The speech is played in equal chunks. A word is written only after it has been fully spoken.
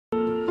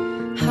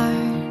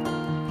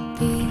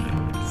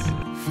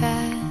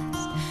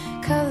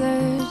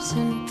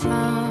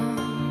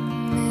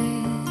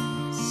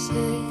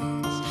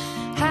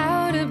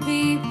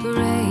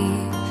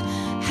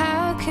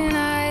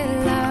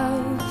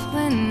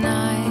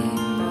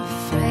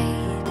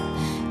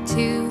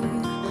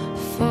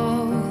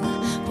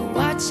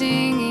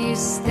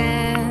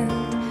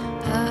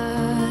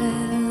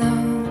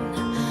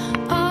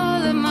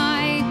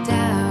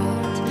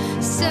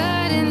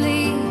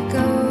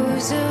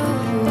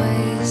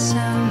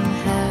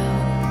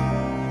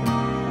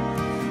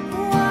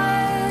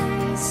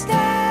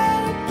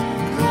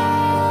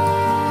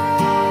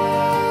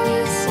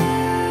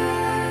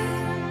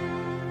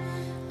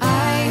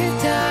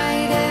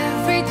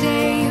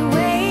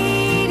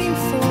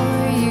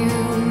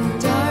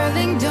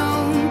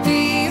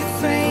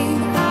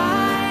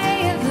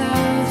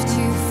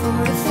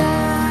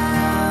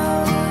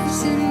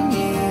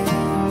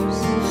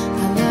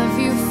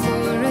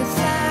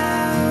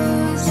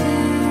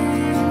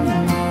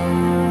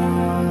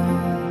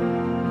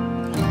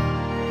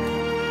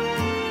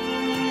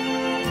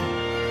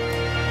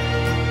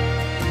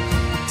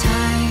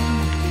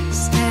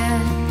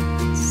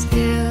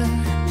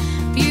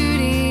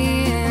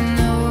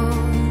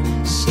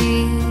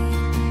see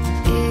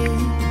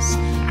is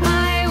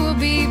I will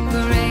be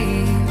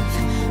brave.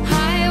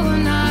 I will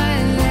not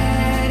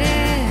let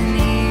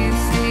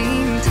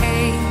anything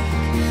take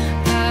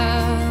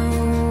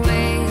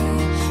away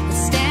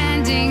what's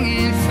standing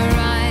in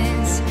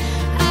front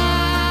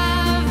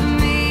of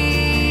me.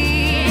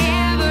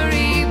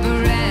 Every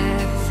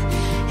breath,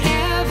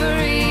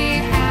 every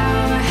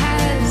hour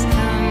has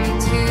come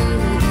to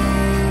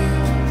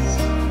this.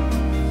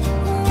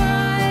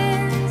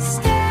 One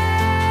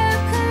step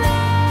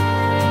closer.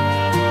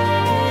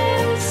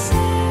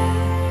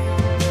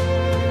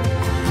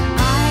 I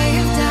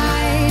have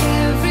died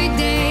every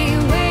day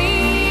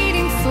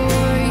waiting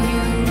for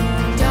you.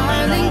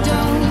 Darling,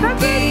 don't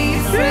be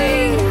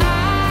afraid. I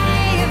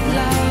have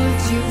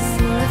loved you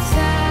for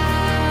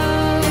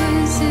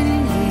 1,000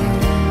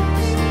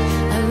 years.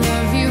 I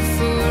love you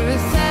for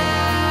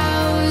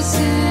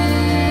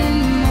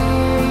 1,000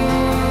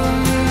 more.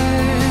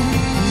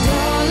 And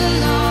all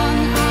along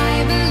I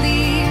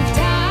believed I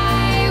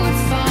would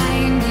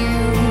find you.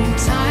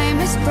 Time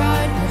has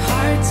brought your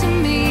heart to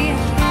me.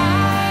 I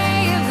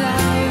have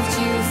loved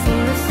you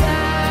for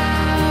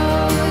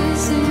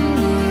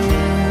 1,000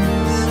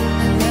 years.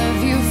 I love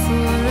you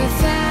for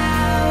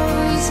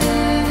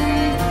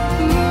 1,000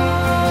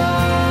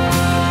 more.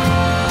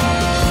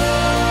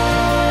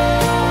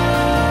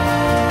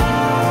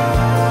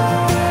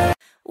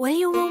 Well,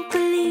 you won't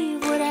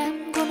believe what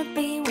I'm gonna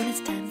be when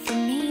it's time for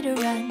me to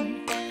run.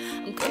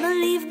 I'm gonna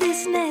leave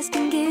this nest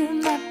and give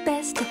my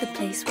best to the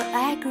place where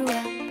I grew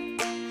up.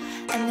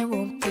 And there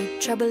won't be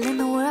trouble in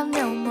the world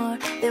no more.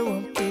 There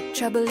won't be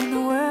trouble in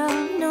the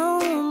world no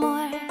more.